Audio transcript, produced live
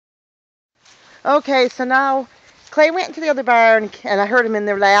Okay, so now Clay went into the other barn and I heard him in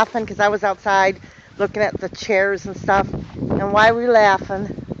there laughing because I was outside looking at the chairs and stuff. And why were we laughing?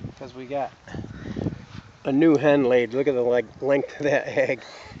 Because we got a new hen laid. Look at the length of that egg.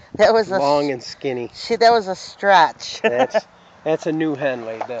 That was Long and skinny. that was a stretch. That's a new hen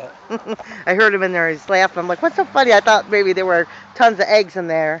laid that. I heard him in there. He's laughing. I'm like, what's so funny? I thought maybe there were tons of eggs in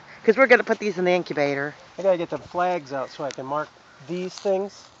there because we're gonna put these in the incubator. I gotta get the flags out so I can mark these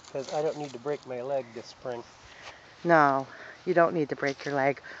things because I don't need to break my leg this spring. No, you don't need to break your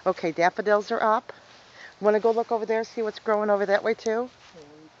leg. Okay, daffodils are up. Want to go look over there, see what's growing over that way too?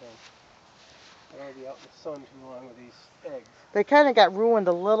 I don't want to be out in the sun too long with these eggs. They kind of got ruined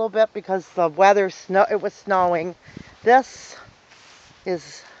a little bit because the weather, it was snowing. This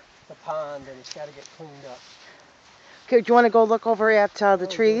is... The pond, and it's got to get cleaned up. Okay, do you want to go look over at the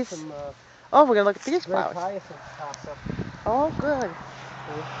trees? Some, oh, we're going to look at these great flowers. hyacinths pops up. Oh, good.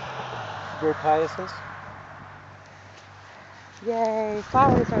 Great hyacinths. Yay,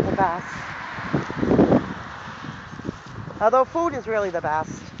 flowers are the best. Although food is really the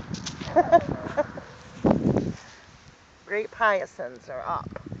best. Grape hyacinths are up.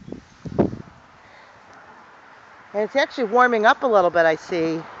 And it's actually warming up a little bit, I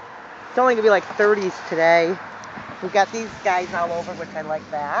see. It's only going to be like 30s today. We've got these guys all over, which I like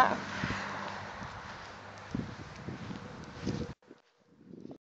that.